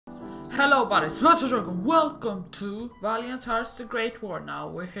Hello buddies, welcome to Valiant Hearts the Great War. Now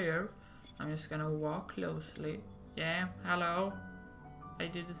we're here. I'm just gonna walk closely. Yeah, hello. I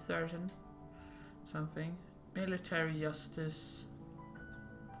did a certain something. Military justice.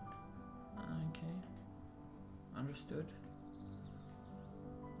 Okay. Understood.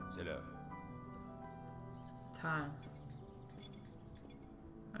 C'est l'heure. Time.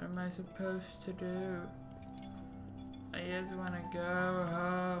 What am I supposed to do? I just wanna go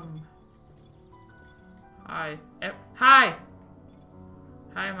home. Hi. Hi!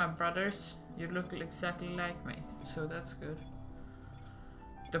 Hi, my brothers. You look exactly like me, so that's good.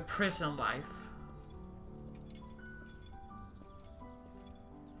 The prison life.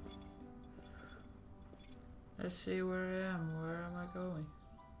 Let's see where I am. Where am I going?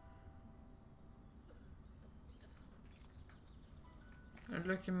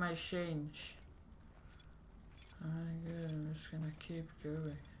 Look at my change. Good, I'm just gonna keep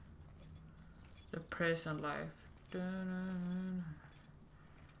going. The present life. Dun-dun-dun.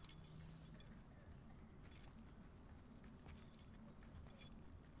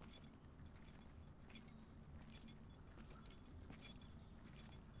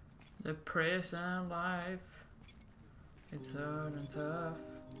 The present life. It's hard and tough.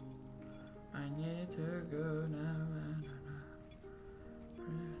 I need to go now.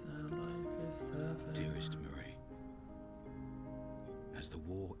 Present life is tough. Dearest Marie, as the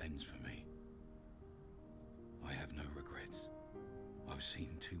war ends for me, I have no regrets. I've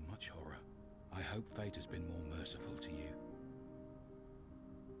seen too much horror. I hope fate has been more merciful to you.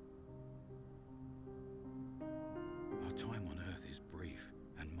 Our time on Earth is brief,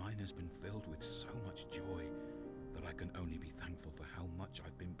 and mine has been filled with so much joy that I can only be thankful for how much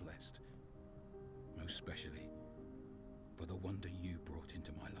I've been blessed. Most especially for the wonder you brought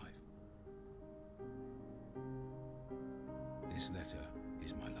into my life. This letter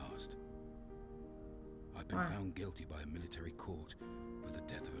is my last. I've been found guilty by a military court for the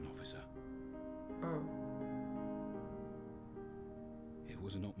death of an officer. Oh. It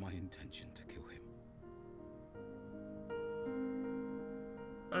was not my intention to kill him.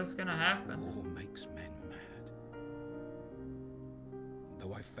 What is gonna happen? War makes men mad.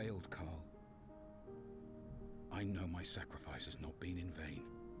 Though I failed Carl, I know my sacrifice has not been in vain.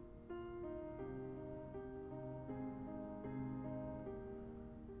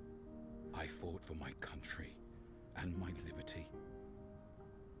 I fought for my country and my liberty.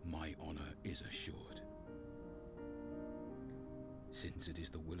 My honor is assured. Since it is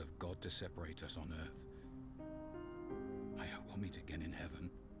the will of God to separate us on earth, I hope we'll meet again in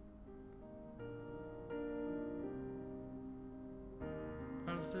heaven.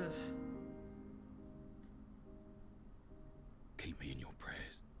 What is this? Keep me in your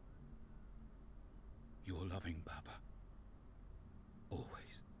prayers. Your loving Papa.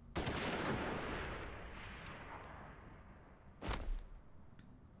 Always.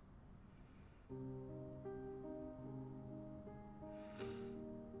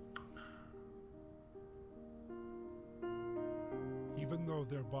 Even though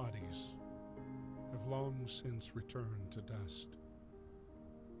their bodies have long since returned to dust,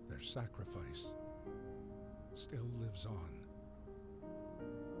 their sacrifice still lives on.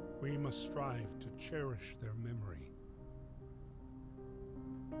 We must strive to cherish their memory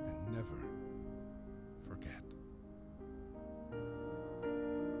and never forget.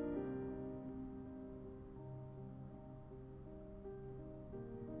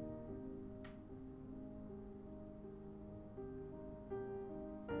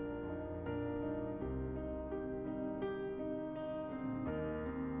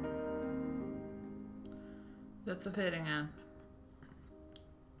 That's a fitting end.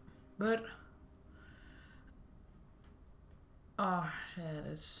 But oh shit,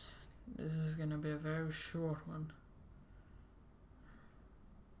 this is gonna be a very short one.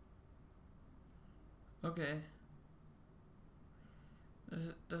 Okay.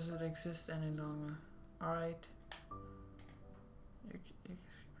 Does it exist any longer? Alright.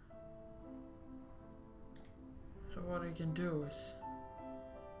 So what you can do is,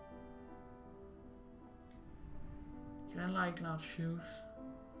 can I like not choose?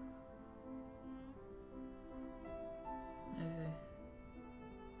 I see.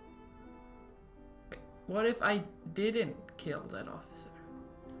 Wait, what if I didn't kill that officer?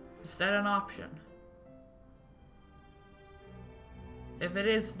 Is that an option? If it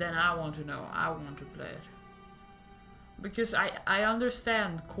is, then I want to know. I want to play it. Because I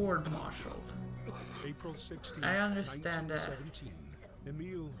understand court-martialed. April 16th, I understand that. 1917.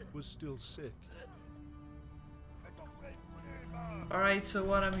 Emile was still sick. Alright, so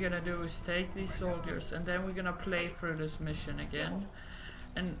what I'm gonna do is take these soldiers and then we're gonna play through this mission again.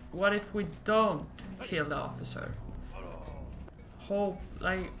 And what if we don't kill the officer?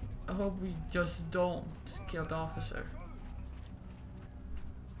 I hope we just don't kill the officer.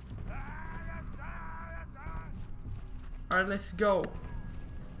 Alright, let's go.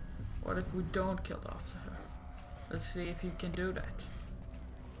 What if we don't kill the officer? Let's see if you can do that.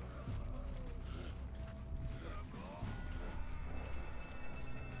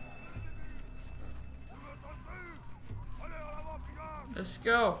 Let's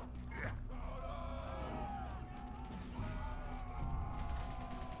go.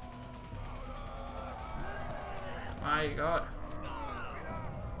 My God.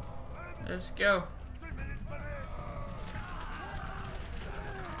 Let's go.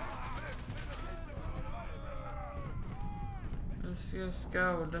 Let's just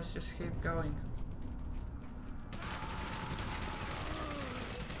go. Let's just keep going.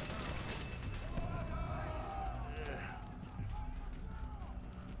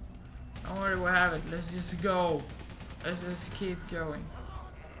 Don't worry, we have it. Let's just go. Let's just keep going.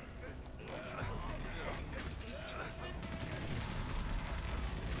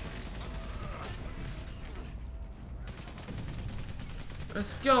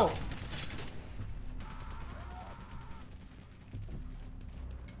 Let's go.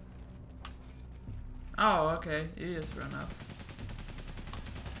 Oh, okay. He just ran up.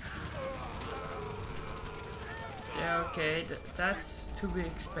 Yeah, okay. That's to be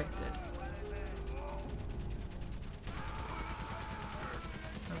expected.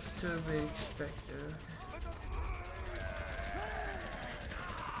 That's to be expected.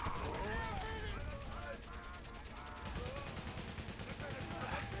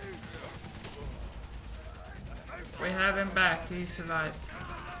 We have him back. He's alive.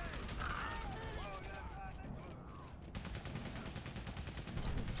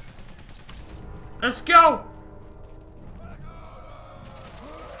 Let's go!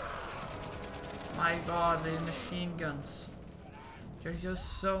 My God, the machine guns. There's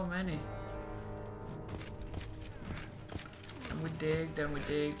just so many. And we dig, then we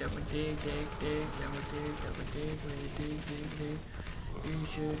dig, then we dig, dig, then we dig, then we dig, we dig. You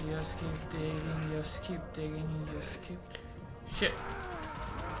should just keep digging, just keep digging, just keep... Shit.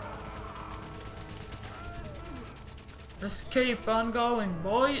 Let's keep on going,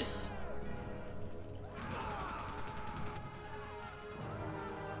 boys.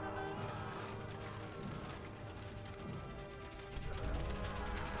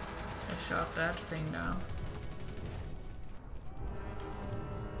 I shot that thing down.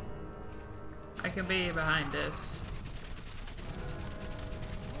 I can be behind this.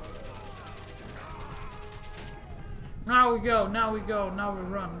 Now we go, now we go, now we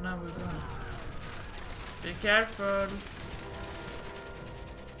run, now we run. Be careful.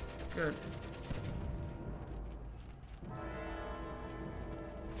 Good.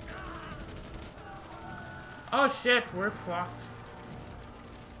 Oh shit, we're fucked.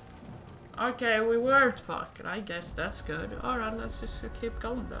 Okay, we were fucked. I guess that's good. Alright, let's just keep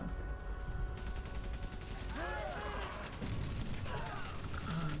going then.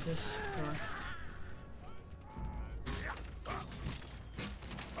 This part.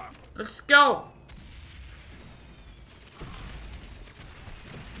 Let's go!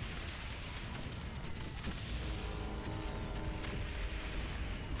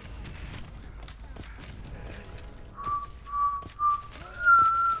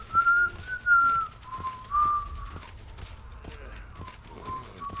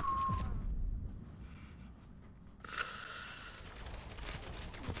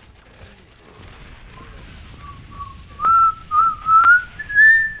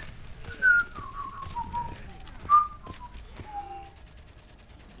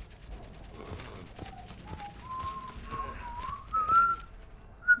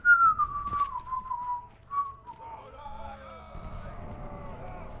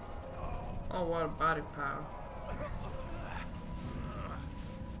 Oh, what a body power.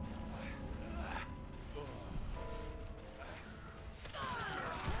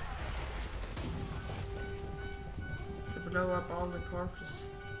 To blow up all the corpses.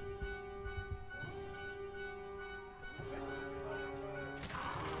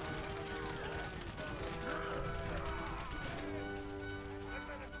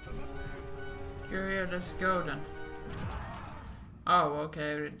 You're here, let's go then. Oh,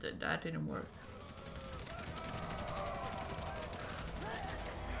 okay, that didn't work.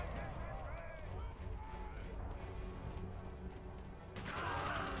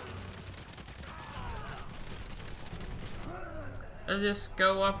 Let's just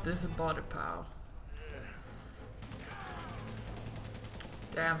go up this body pile.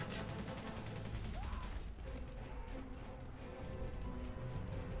 Damn it.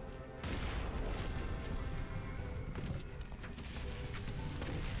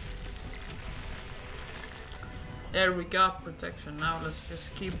 There we got protection. Now let's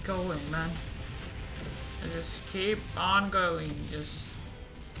just keep going, man. Just keep on going. Just.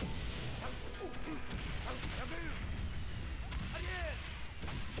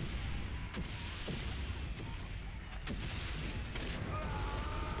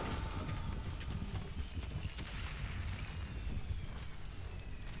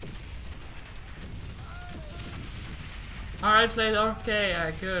 Alright,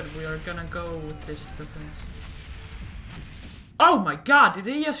 okay, good. We are gonna go with this defense. Oh my god, did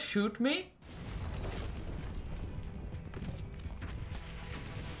he just shoot me?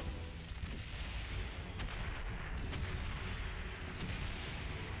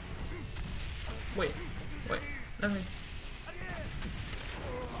 Wait, let me...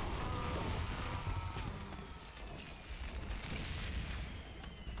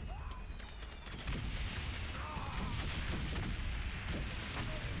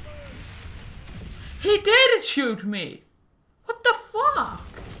 He did shoot me! What the fuck?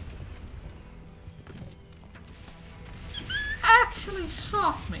 Actually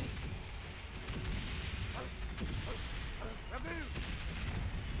shot me.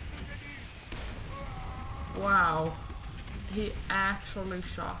 Wow. He actually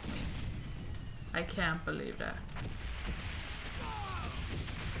shot me. I can't believe that.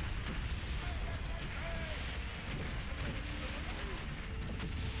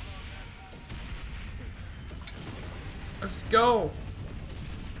 Let's go.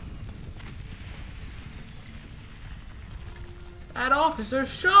 That officer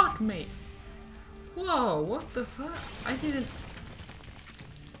shot me. Whoa, what the fuck? I didn't...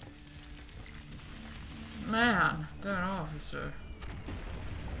 Man, that officer.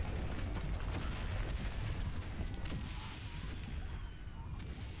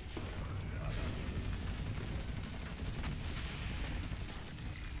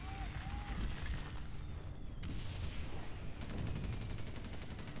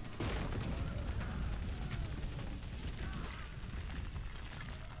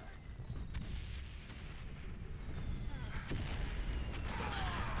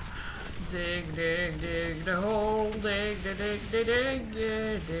 Dig, dig, dig the hole, dig, dig, dig, dig, dig,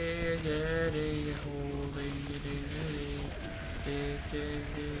 dig, dig, dig the hole, dig, dig, dig, dig,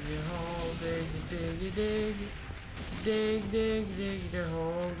 dig the hole, dig, dig, dig, dig, dig, dig the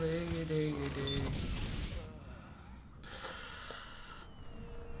hole, dig, dig, dig.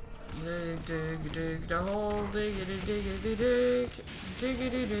 Dig, dig, dig the hole, dig, dig, dig, dig, dig, dig, dig,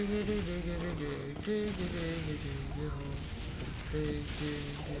 dig, dig, dig, dig, dig, dig, dig the hole. Dig, dig,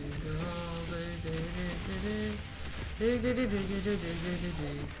 dig the hole, dig, dig, dig, dig, dig, dig, dig, dig, dig,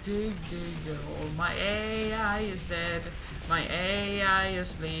 dig, dig the hole. My AI is dead. My AI is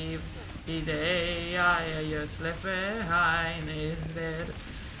asleep. The AI I just left behind is dead.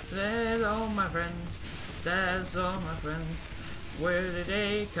 That's all my friends. That's all my friends. Where did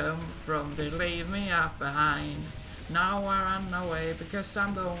they come from? They leave me up behind. Now I run away because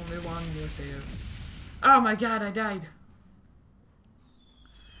I'm the only one who's here. Oh my god, I died.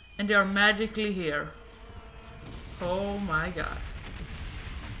 And they are magically here. Oh my god.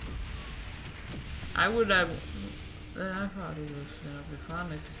 I would have... I thought it was gonna be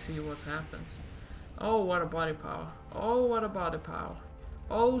fun if you see what happens. Oh, what a body power. Oh, what a body power.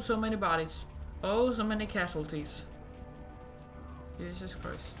 Oh, so many bodies. Oh, so many casualties. Jesus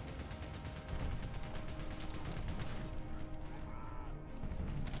Christ.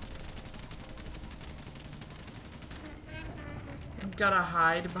 Gotta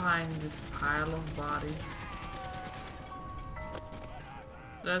hide behind this pile of bodies.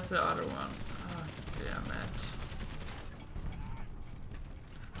 That's the other one. Oh, damn it.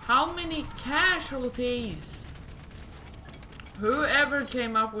 How many casualties? Whoever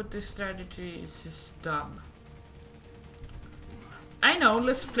came up with this strategy is just dumb. I know,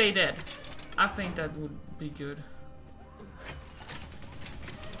 let's play dead. I think that would be good.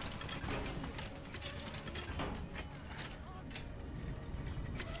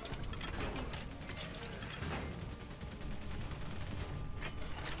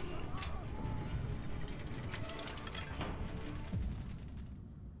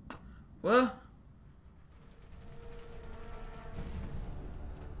 What?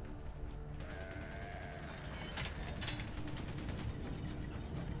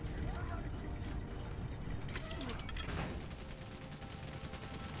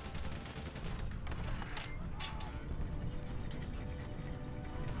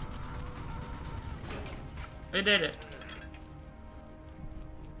 We did it.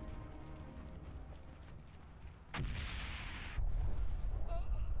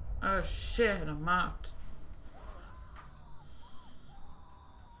 Oh shit, I'm out.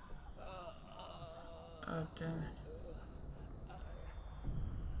 Oh damn it.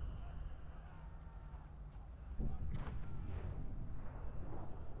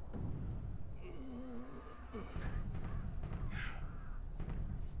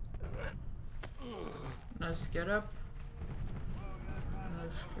 Let's get up.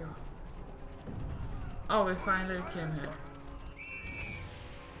 Let's go. Oh, we finally came here.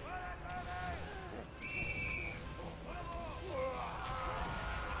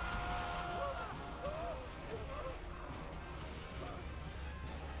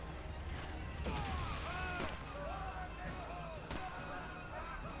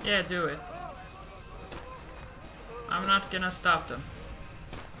 Yeah, do it. I'm not gonna stop them.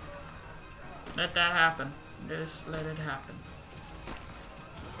 Let that happen. Just let it happen.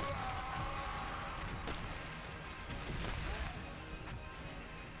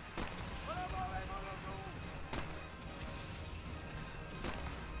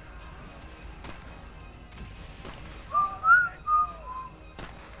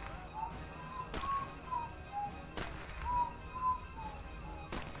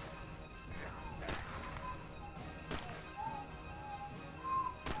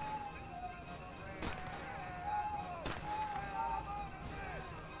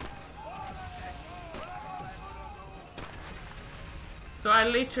 So I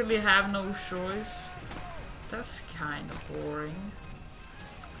literally have no choice. That's kind of boring.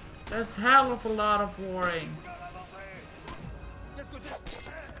 There's hell of a lot of boring. The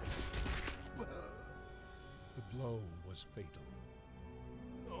blow was fatal.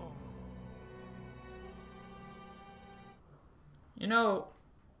 You know,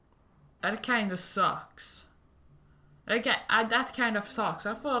 that kind of sucks. That kind of sucks.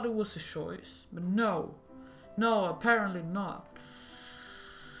 I thought it was a choice, but no. No, apparently not.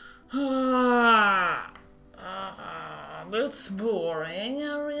 That's boring.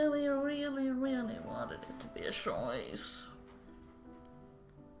 I really wanted it to be a choice.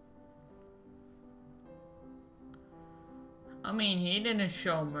 I mean, he didn't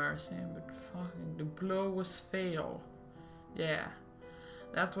show mercy, but fucking the blow was fatal. Yeah,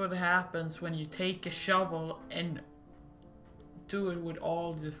 that's what happens when you take a shovel and do it with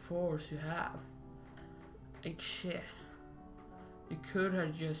all the force you have. Like shit. You could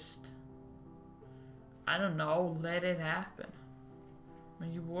have just, I don't know, let it happen. I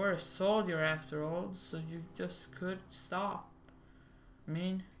mean, you were a soldier after all, so you just couldn't stop. I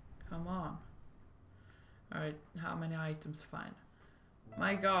mean, come on. Alright, how many items find?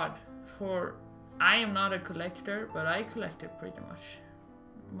 My god, I am not a collector, but I collected pretty much.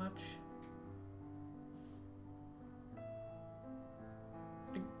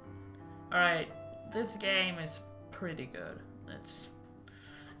 Alright, this game is pretty good.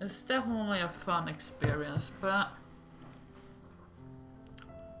 It's definitely a fun experience, but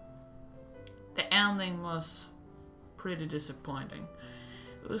the ending was pretty disappointing.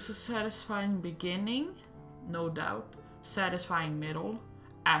 It was a satisfying beginning, no doubt. Satisfying middle,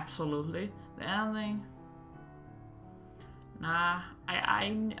 absolutely. The ending, nah.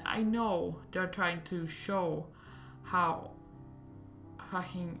 I know they're trying to show how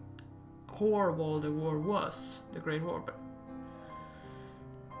fucking horrible the war was, the Great War, but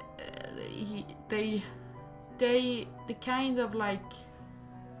they kind of like,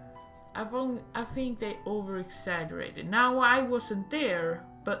 I think they over exaggerated. Now I wasn't there,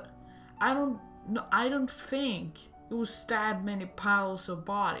 but I don't think it was that many piles of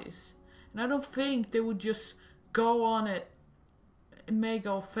bodies, and I don't think they would just go on a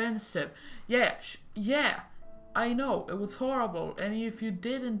mega offensive. Yeah, I know it was horrible, and if you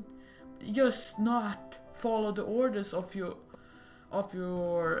didn't just not follow the orders of your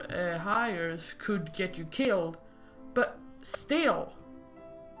hires, could get you killed, but still,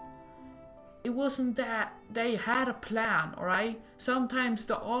 it wasn't that. They had a plan, alright? Sometimes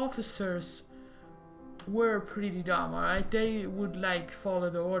the officers were pretty dumb, alright? They would like follow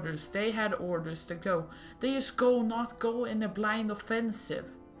the orders. They had orders to go. They just not go in a blind offensive.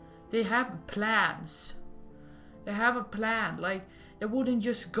 They have plans. They have a plan. Like, they wouldn't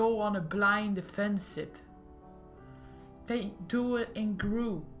just go on a blind offensive. They do it in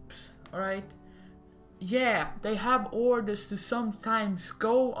groups, alright? Yeah, they have orders to sometimes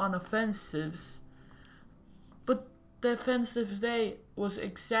go on offensives, but the offensive day was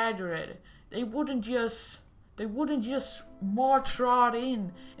exaggerated. They wouldn't just march right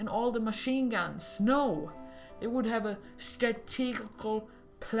in all the machine guns. No, they would have a strategical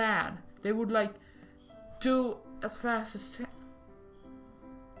plan. They would like do as fast as.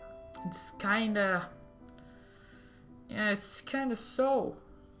 It's kinda. Yeah, it's kinda so.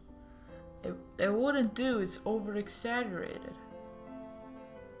 They wouldn't do, it's over exaggerated.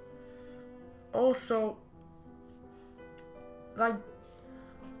 Also, like,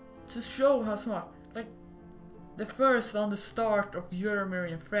 to show how smart, like, the first on the start of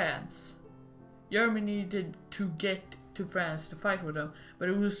Germany and France. Germany needed to get to France to fight with them, but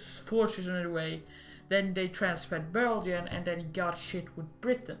it was fortunate in a way then they transferred Belgium, and then he got shit with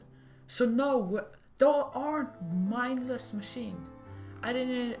Britain. So no, there aren't mindless machines. I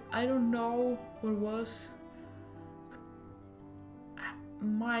don't know what it was.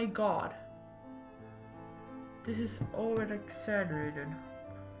 My God, this is over exaggerated.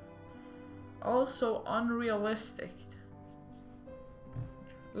 Also unrealistic.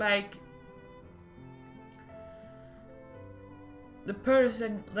 Like the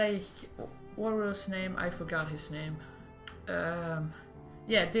person, like, what was his name? I forgot his name.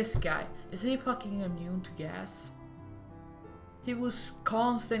 Yeah, this guy. Is he fucking immune to gas? He was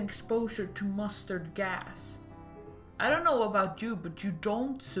constant exposure to mustard gas. I don't know about you, but you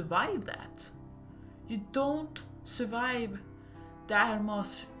don't survive that. You don't survive that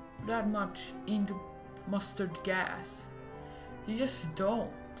much into mustard gas. You just don't.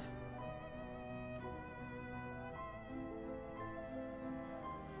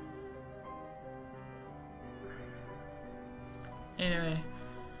 Anyway,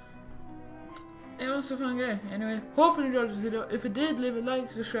 it was a fun game. Anyway, hope you enjoyed this video. If you did, leave a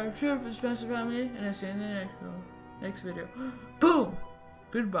like, subscribe, share with your friends and family, and I'll see you in the next video. Boom!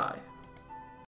 Goodbye.